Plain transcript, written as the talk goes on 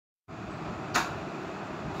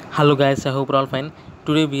Hello guys, I hope you're all fine.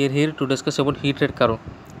 Today we are here to discuss about heat rate curve.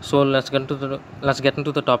 So let's get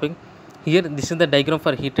into the topic. Here this is the diagram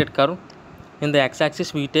for heat rate curve. In the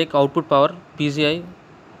x-axis we take output power PGI,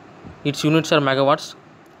 its units are megawatts,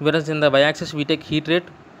 whereas in the y-axis we take heat rate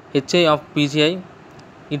HA of PGI,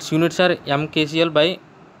 its units are mkcl by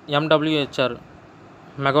mWhr,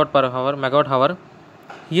 megawatt hour.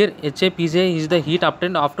 Here HA PGI is the heat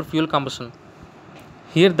obtained after fuel combustion.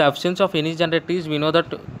 Here the efficiency of any generator is, we know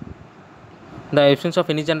that the efficiency of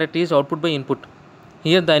any generator is output by input.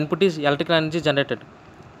 Here the input is electrical energy generated,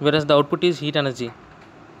 whereas the output is heat energy.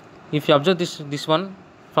 If you observe this one,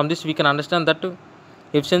 from this we can understand that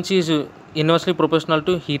efficiency is inversely proportional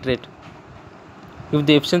to heat rate. If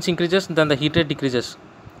the efficiency increases, then the heat rate decreases,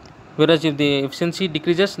 whereas if the efficiency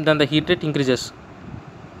decreases, then the heat rate increases.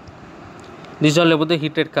 This is all about the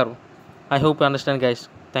heat rate curve. I hope you understand guys.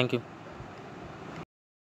 Thank you.